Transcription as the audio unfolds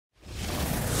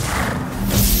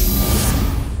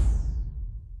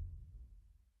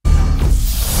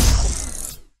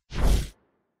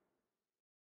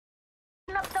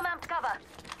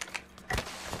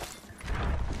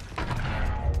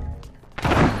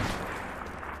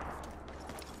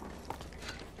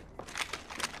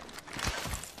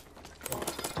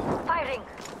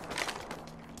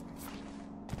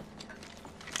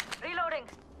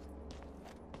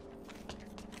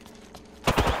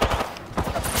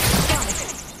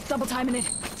timing it.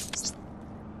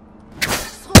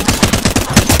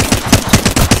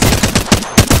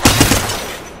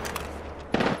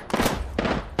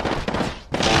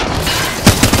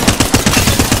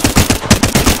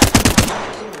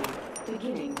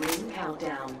 Beginning ring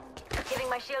countdown. Giving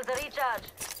my shields a recharge.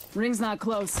 Ring's not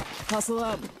close. Hustle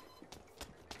up.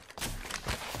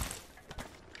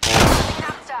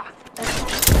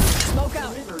 Smoke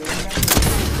out.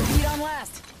 Repeat on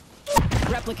last.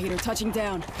 Replicator touching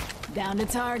down. Down to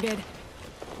target.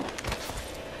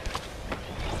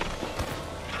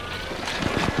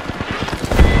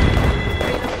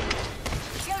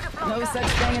 No such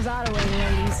thing as auto-aim,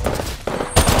 ladies.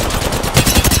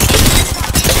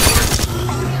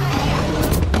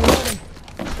 Reloading.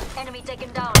 Enemy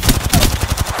taken down.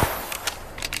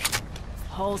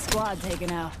 Whole squad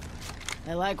taken out.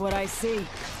 I like what I see.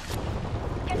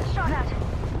 Get shot at.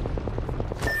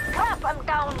 Crap, I'm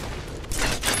down.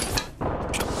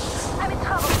 I'm in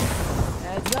trouble.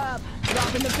 Heads up.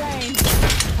 Dropping the pain.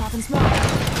 Popping smoke.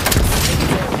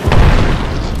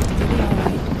 You'll be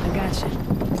alright. I got you.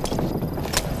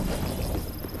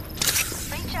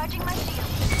 Recharging my shield.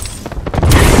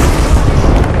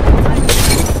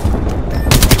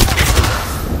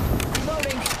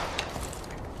 Reloading.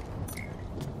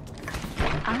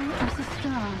 I am so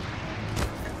strong.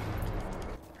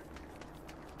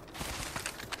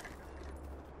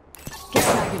 Care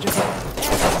package is here.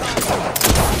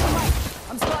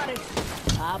 I'm spotted.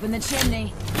 Up in the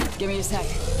chimney. Give me a sec.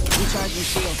 Recharging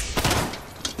shields.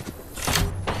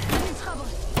 I'm in trouble.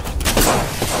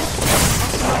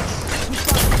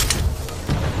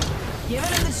 Give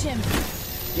it in the chimney.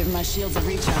 Give my shields a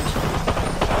recharge.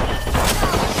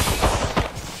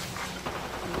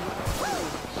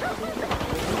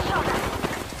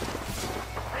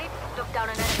 Took down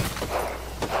an enemy.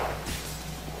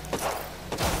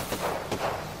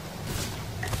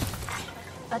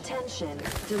 Attention,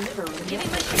 delivering. Giving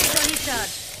my shields a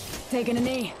recharge. Taking a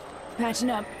knee. Patching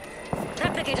up.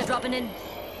 Replicator dropping in.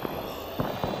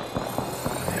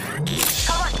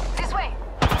 Come on, this way.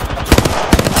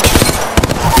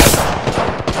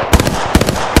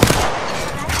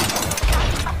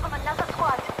 Up from another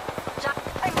squad.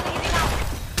 I'm bleeding out.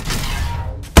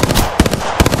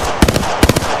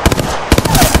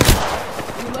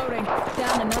 Reloading.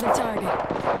 Down another target.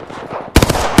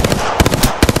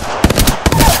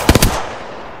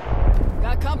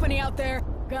 Got company out there.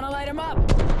 Gonna light him up.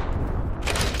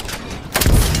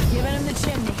 Giving him the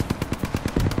chimney.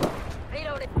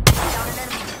 Reloaded. Down an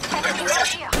enemy. Enemy right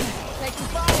here. Taking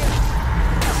fire.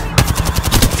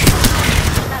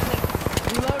 That's me.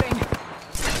 Reloading.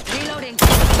 Reloading.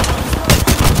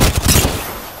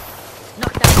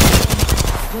 Knocked down.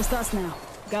 Just us now.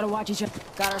 Gotta watch each other.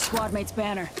 Got our squad mate's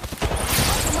banner.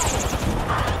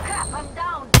 Crap, I'm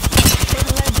down.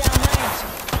 Taking lead down range.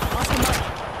 Awesome up.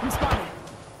 I'm spotted.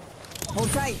 Hold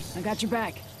tight. I got your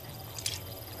back.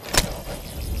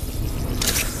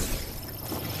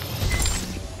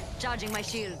 Charging my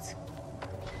shields.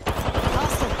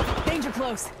 Hostile. Danger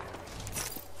close.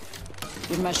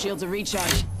 Give my shields a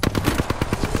recharge.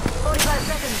 45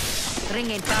 seconds.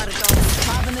 Ring ain't far at all.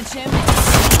 Pop in the chimney.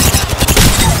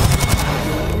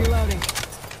 Reloading.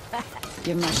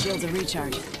 Give my shields a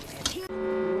recharge.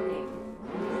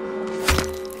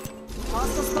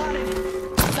 Hostile spotted.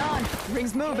 It's on.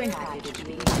 Ring's moving.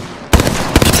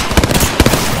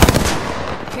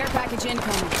 Care package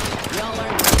incoming. Y'all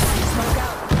learned. Smoke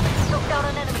out. Took down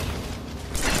an enemy.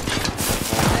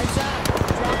 Heads up.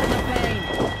 Dropping the pain.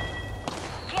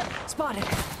 Hit. Spotted.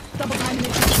 Double timing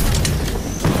it.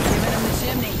 Giving him the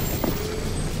chimney.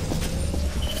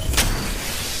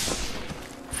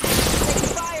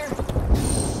 Taking fire.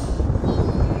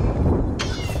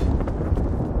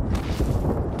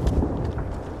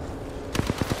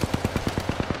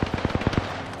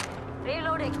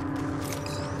 Reloading.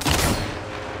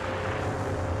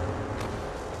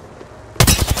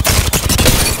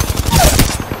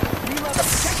 Reload.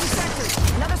 Checking sectors.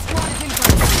 Another squad is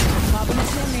incoming. Pop in the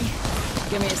chimney.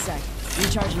 Give me a sec.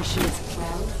 Recharging shields.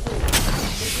 Round 4.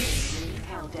 Beginning ring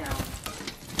countdown.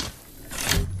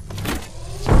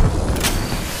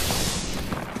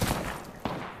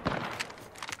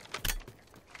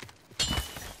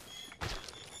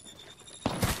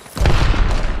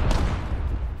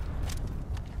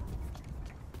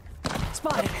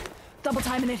 Spotted. Double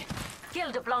timing it.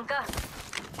 Killed a Blanca.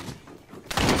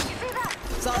 You see that?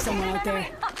 Saw someone out there.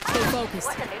 Stay focused.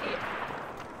 What an idiot.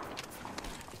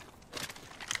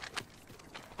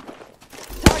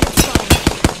 Target spotted.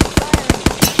 Firing.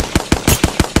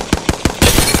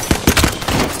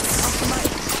 Off the mic.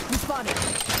 I'm spotted.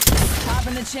 Top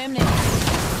in the chimney.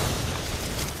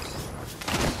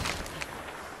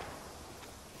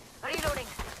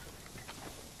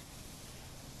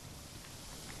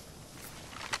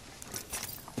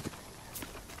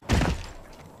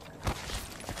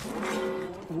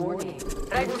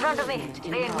 Right in front of me. In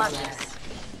They ain't much. progress.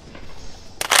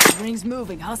 Ring's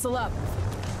moving. Hustle up.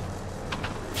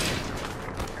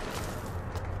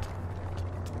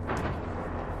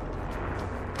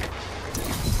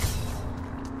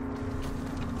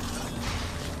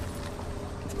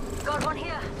 Got one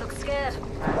here. Looks scared.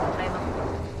 Blame him.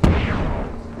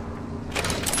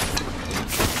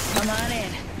 Come on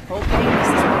in. Whole pain is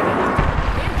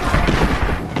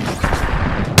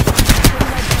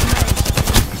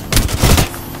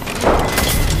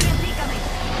TNT coming.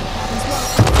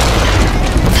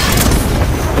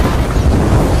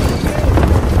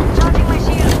 Charging my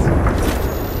shields.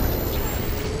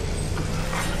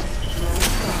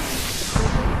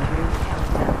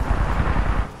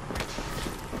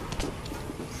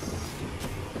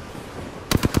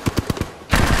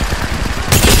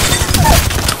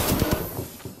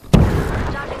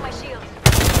 Charging my shields.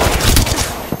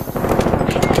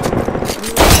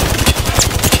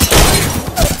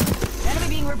 enemy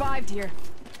being revived here.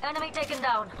 Enemy taken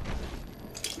down.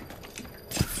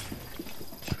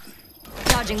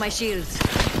 Charging my shields.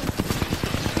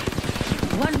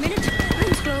 1 minute.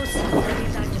 Rings close.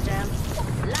 Ready time to jam.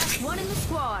 Last one in the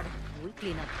squad. We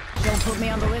clean up. Don't put me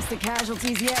on the list of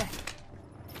casualties yet.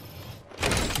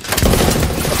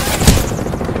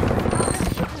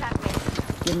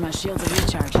 Giving my shields a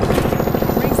recharge.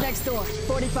 Rings next door.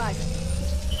 45.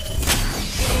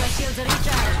 Giving my shields a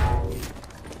recharge.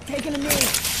 Taking a knee.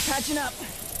 Patching up.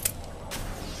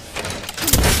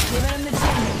 Giving him the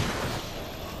chimney.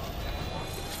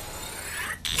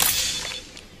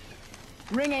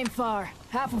 Ring ain't far.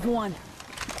 Half of one.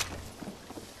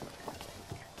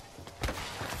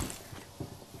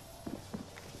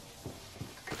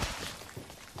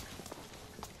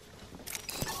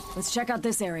 Let's check out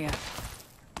this area.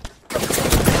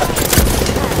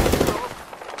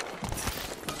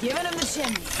 Giving him the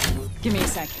chimney. Give me a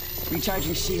sec.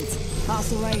 Recharging shields.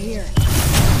 Hostile right here.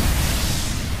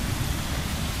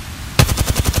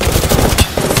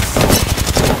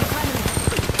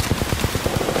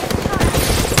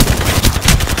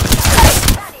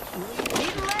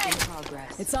 Needing leg.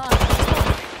 Progress. It's on.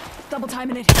 Double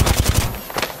timing it.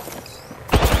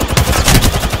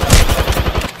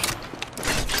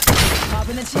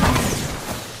 Popping the chimney.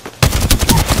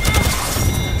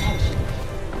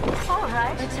 All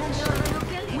right. Attention.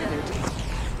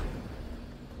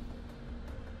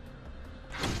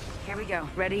 Here we go.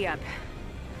 Ready up.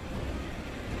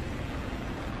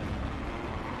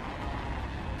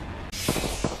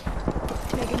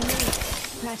 Taking a knee.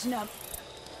 Patching up.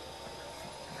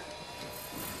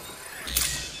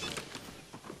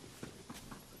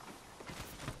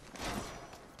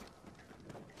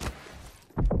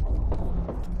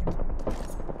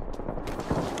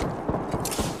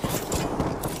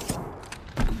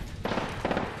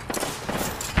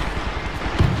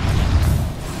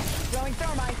 Throwing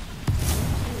thermite.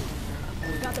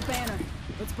 Got the banner.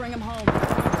 Let's bring him home.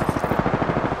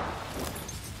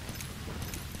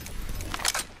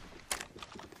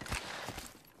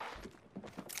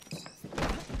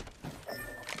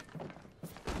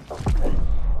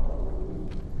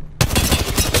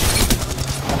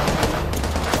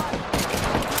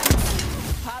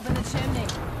 Popping the chimney.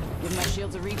 Give my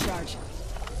shields a recharge.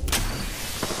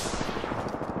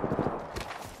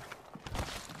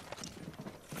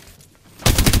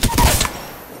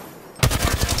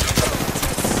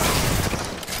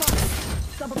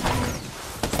 Double time.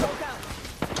 Smoke out.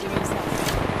 Give me a sec.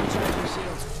 Recharge your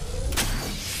shields.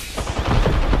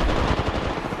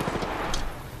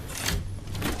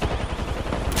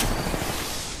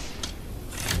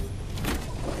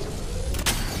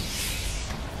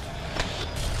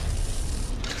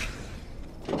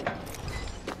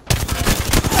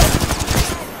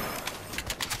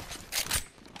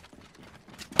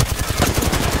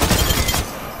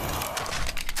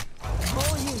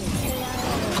 Whole unit.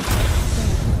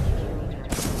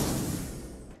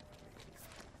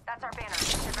 That's our banner.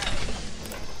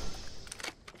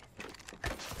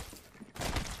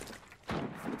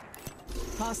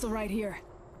 Hostile right here.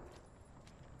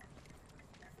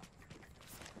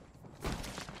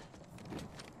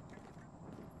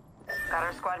 Got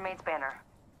our squad mate's banner.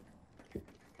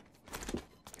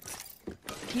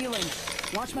 Healing.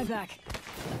 Watch my back.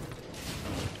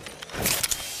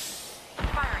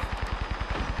 Firing.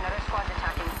 Another squad's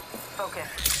attacking. Focus.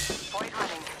 Void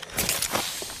running.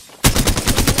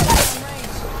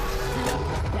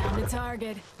 Down to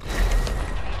target.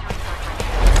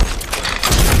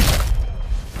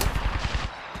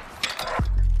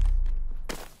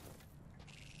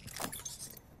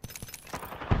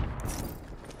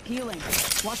 Healing.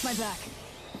 Watch my back.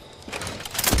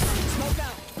 Smoke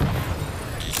out.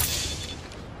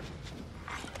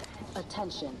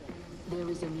 Attention. There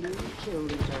is a new kill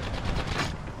leader.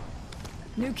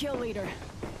 New kill leader.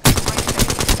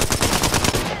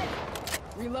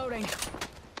 Reloading. They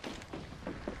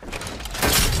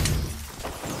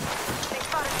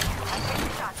spotted me. I'm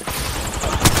taking shots.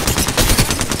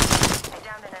 I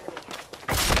downed an enemy.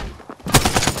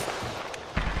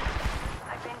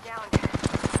 I've been downed.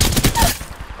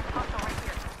 Hostile right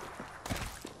here.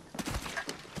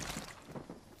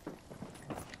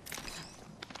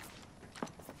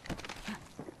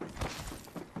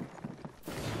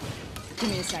 Give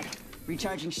me a sec.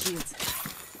 Recharging shields.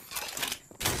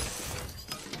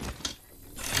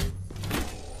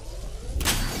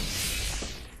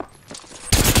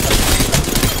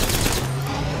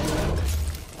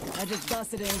 I just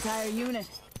busted an entire unit.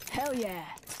 Hell yeah.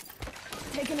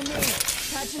 Taking a knee.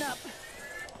 Patching up.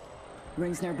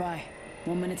 Rings nearby.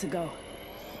 1 minute to go.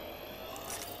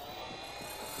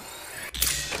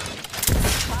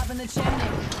 Popping the chimney.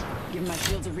 Give my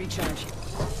shields a recharge.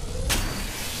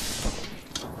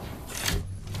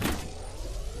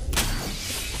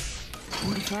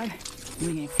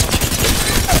 Ringing.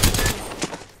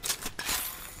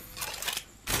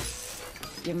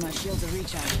 Give my shields a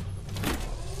recharge.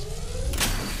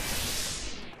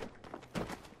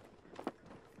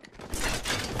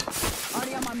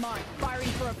 Already on my mark. Firing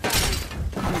for a factory.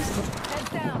 Heads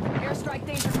down. Airstrike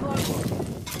danger close.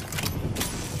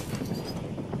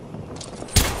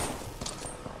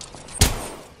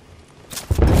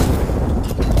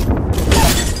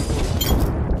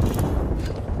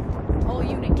 Whole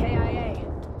unit KIA.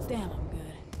 Damn, I'm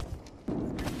good.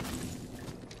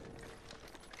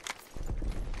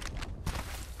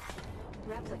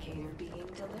 Replicator being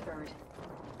delivered.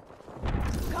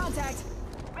 Contact.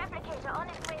 Replicator on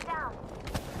its way down.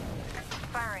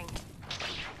 Firing.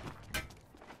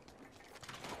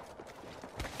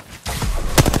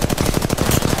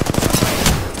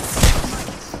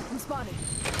 I'm spotted.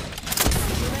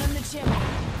 Get in the chimney.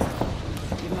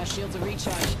 Give my shields a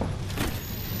recharge.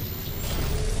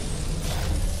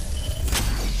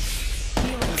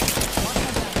 Healing. Watch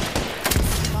my back.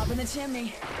 Pop in the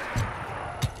chimney.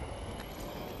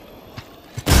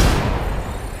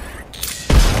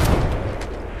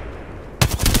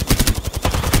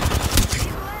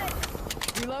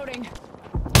 Reloading.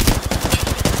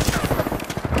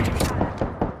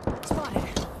 Spotted.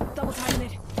 Double timing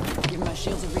it. Give my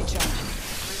shields a recharge.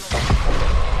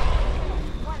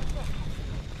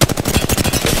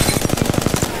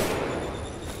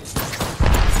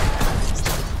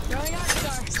 Throwing Arc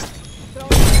Star.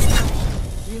 Throwing Arc Star.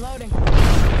 Reloading.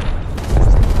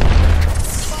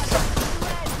 Spotted.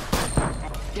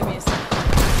 Give me a sec.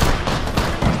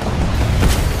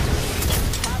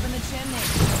 Pop in the chimney.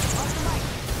 Off the mic.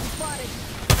 Spotted.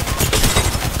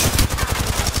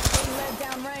 Getting led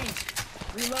down range.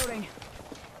 Reloading.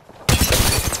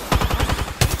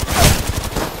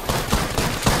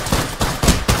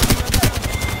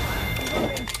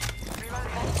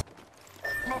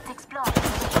 Let's explore.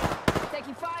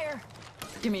 Taking fire.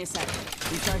 Give me a sec.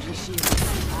 Recharging shield.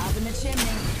 Up in the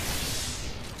chimney.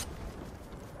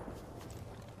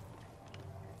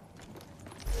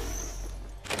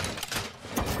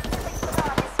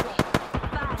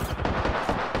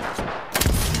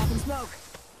 Popping smoke.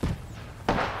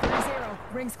 3-0.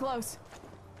 Rings close.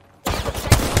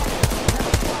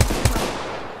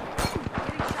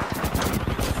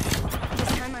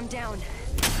 This time I'm down.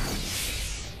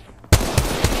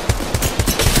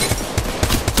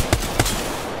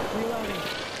 Reloading.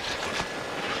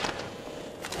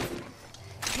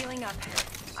 Healing up.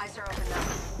 Eyes are open now.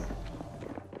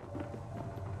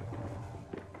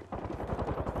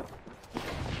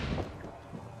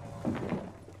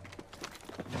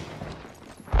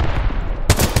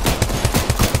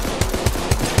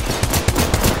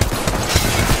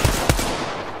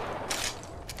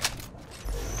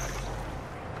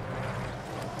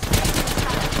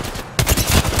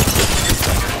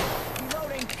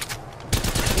 Reloading.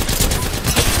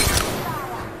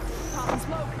 Popping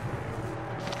smoke.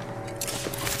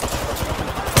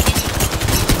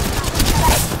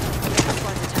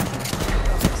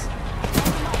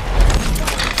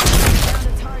 Found a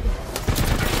target.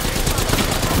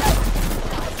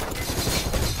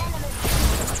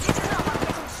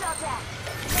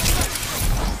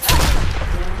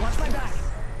 Watch my back.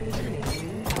 Beginning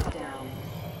countdown.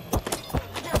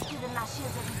 Just giving my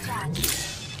shields a recharge.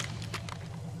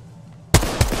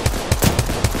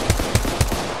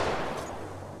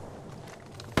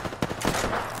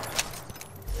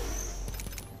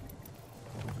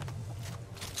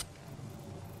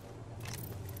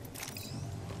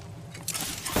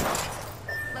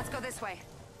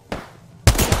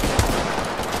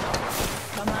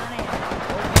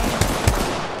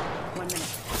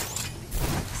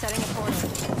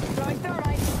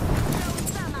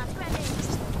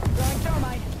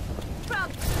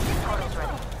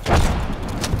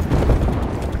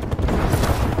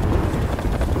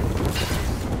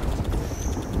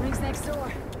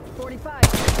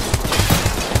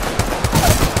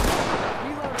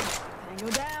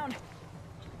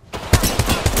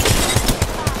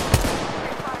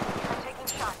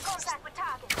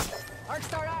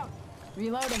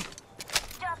 Reloading.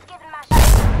 Just giving my shot.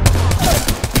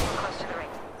 We're close to the ring.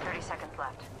 30 seconds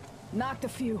left. Knocked a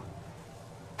few.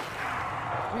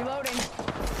 Reloading.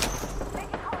 Taking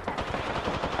contact.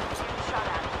 Shooting shot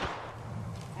at.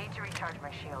 Need to recharge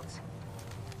my shields.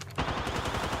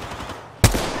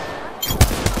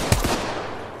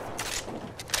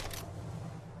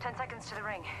 Ten seconds to the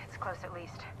ring. It's close at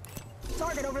least.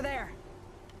 Target over there.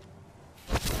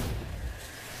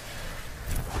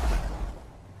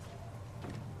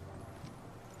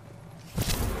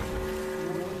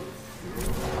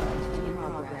 In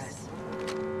progress.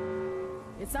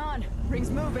 It's on. Ring's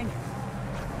moving.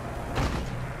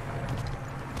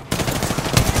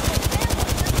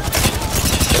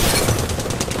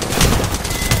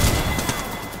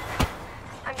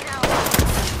 I'm down.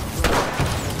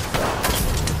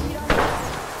 Lead on this.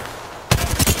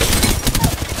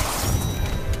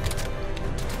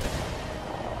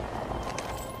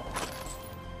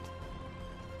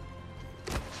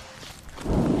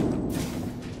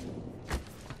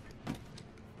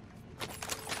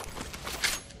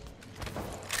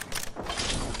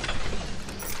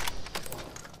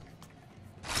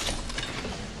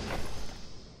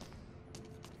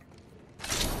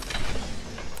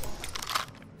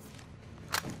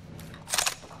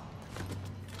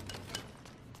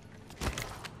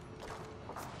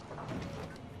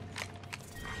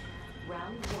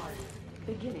 Round one.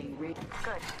 Beginning ring.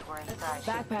 Good. We're inside.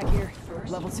 Backpack here.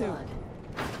 First Level 2. blood.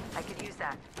 I could use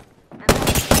that.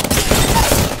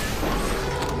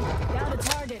 Down to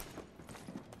target.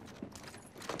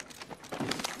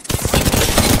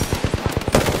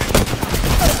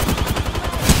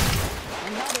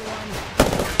 Another one.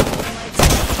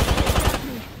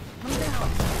 I'm down.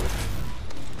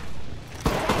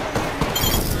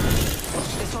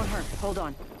 This won't hurt. Hold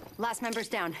on. Last member's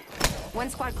down. One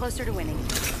squad closer to winning.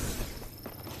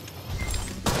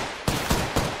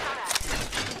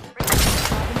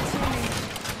 Popping the chimney.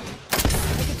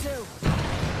 Take it 2.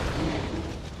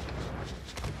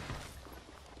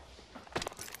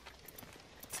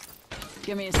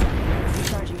 Give me a second.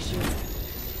 Recharging shield.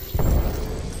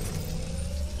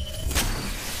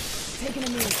 Taking a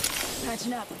knee.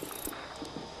 Patching up.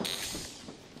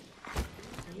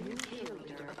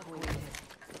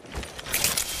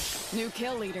 New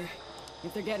kill leader.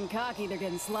 If they're getting cocky, they're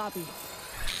getting sloppy.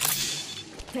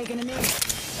 Taking a knee.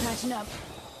 Patching up.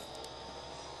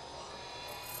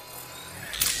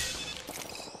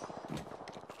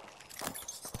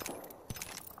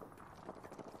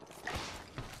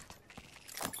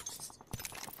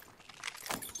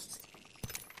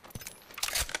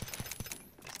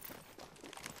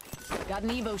 Got an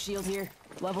Evo shield here.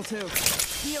 Level 2.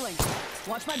 Healing.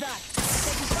 Watch my back.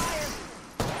 Taking fire.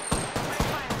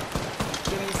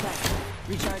 Give me a sec.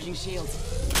 Recharging shields.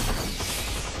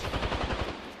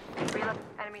 Reload.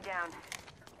 Enemy down.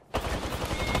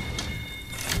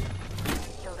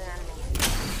 Killed an enemy.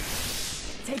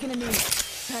 Taking a knee.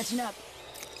 Patching up.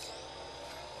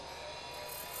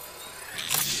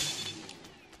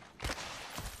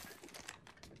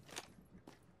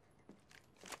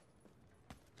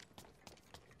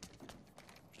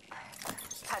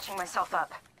 Patching myself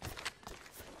up.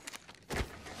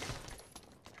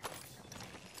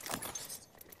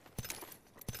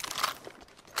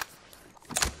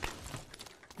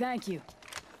 Thank you.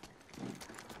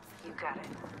 You got it.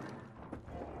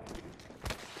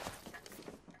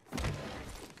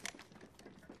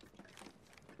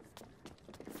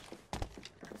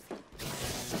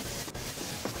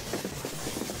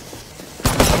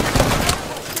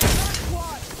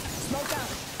 Squad! Smoke out.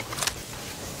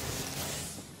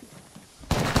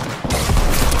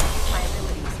 My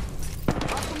abilities.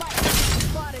 Off the mic.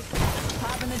 Spotted.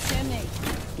 Popping the chimney.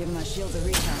 Giving my shields a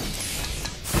recharge.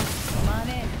 Come on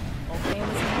in. Old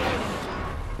famous is waiting.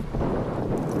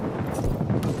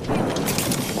 Healing.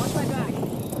 Watch my back.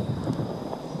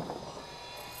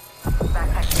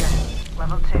 Backpack here.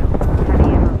 Level 2. Heavy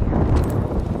ammo here.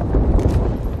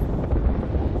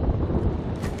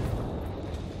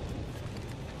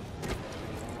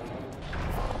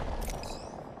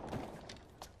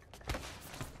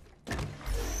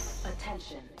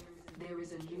 Attention. There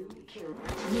is a new kill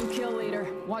New kill leader.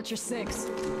 Watch your 6.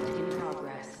 in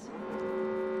progress.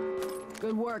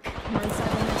 Good work. We're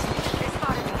inside the next one. They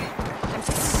spotted me. I'm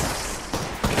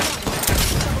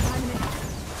Double timing it.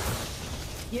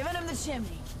 Giving him the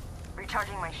chimney.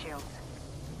 recharging my shields.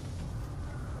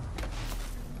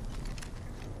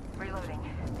 Reloading.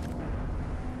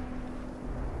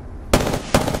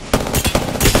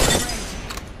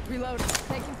 Reload.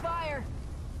 Taking fire.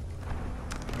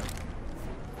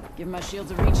 Give my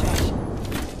shields a recharge.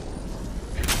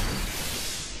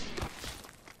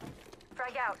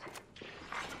 out.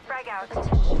 Frag out.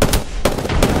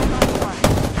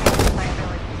 My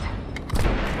abilities.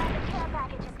 Another care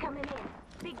package is coming in.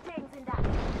 Big things in that.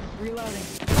 Reloading.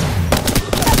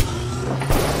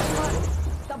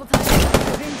 Double time.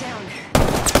 Been down.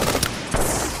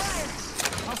 Fire!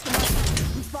 Oscar Mike.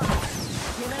 I'm spotted.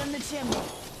 Giving him the chimney.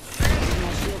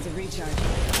 My shields are recharged.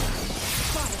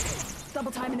 Spotted.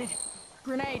 Double timing it.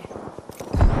 Grenade.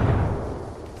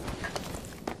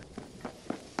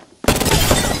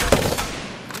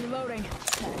 Reloading.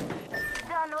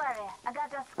 Don't worry, I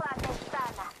got a squad next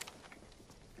time.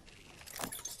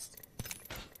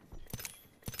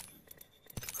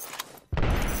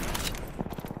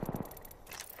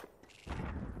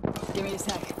 Give me a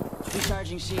sec.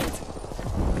 Recharging shields.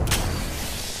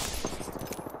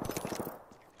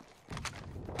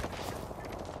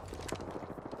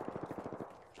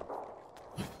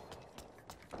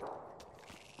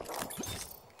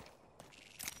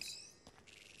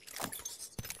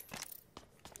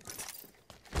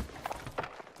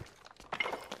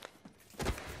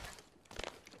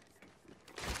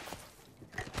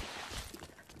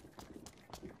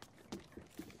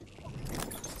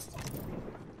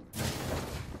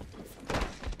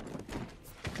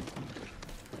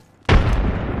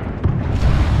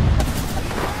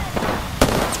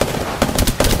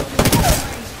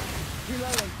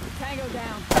 Reloading. Tango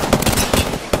down.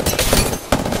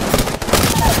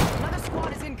 Another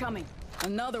squad is incoming.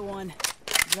 Another one.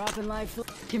 Dropping life.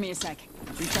 Give me a sec.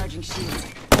 Recharging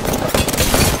shields.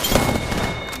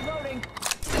 Reloading.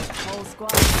 Whole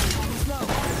squad. Smoke.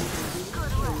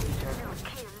 Good work, new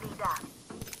kill leader.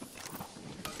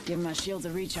 Give my shields a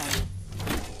recharge.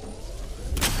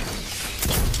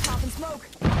 Popping smoke.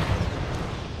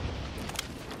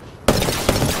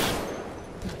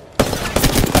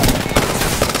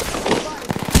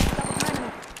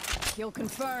 Kill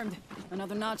confirmed.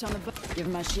 Another notch on the book. Give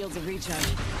my shields a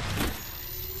recharge.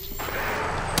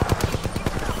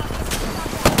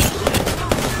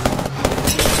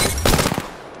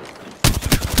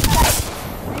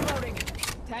 Reloading.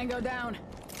 Tango down.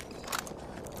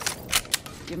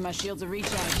 Give my shields a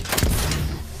recharge.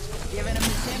 Giving him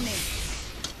the chimney.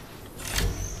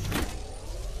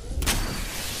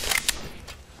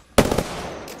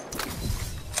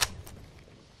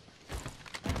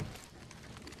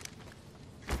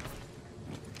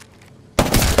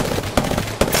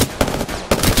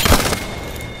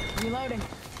 Reloading.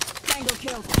 Tango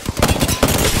killed.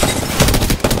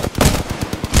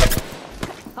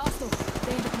 Hostile.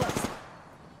 Danger close.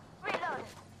 Reloaded.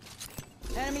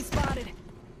 Enemy spotted.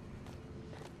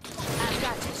 I've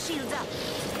got it. Shields up.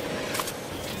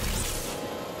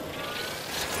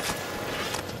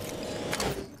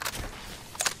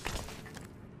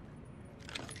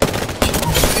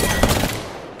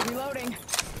 Reloading.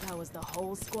 That was the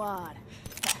whole squad.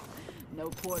 No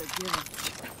quarter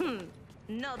given.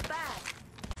 Not bad.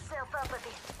 Self up a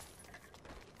bit.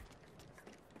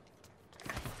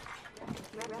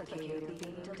 Replicator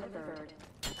being delivered.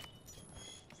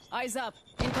 Eyes up.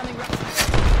 Incoming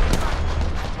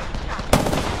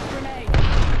grenade.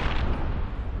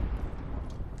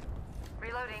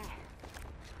 Reloading.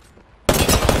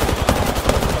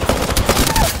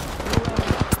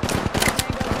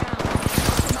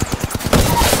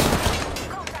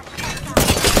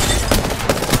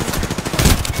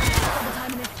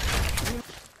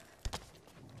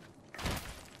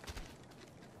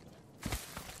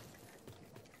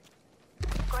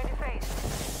 Going to face.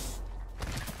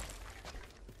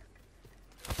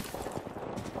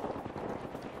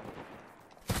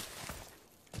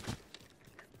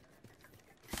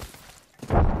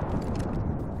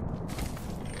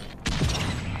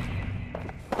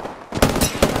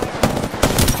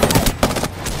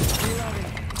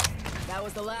 That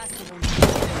was the last of them.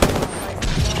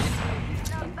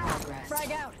 Not bad.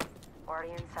 Frag out.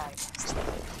 Already inside.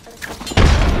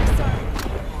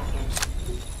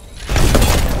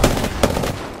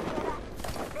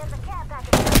 There's a care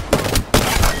package.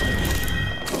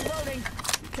 Reloading.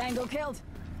 Tango killed.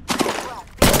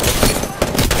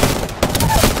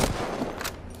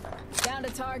 Down to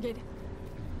target.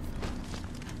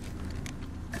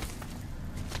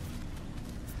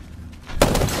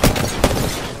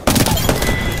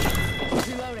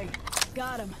 Reloading.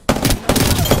 Got him.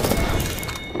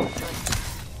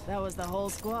 That was the whole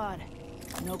squad.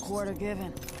 No quarter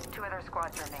given. 2 other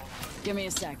squads remain. Give me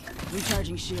a sec.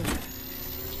 Recharging shield.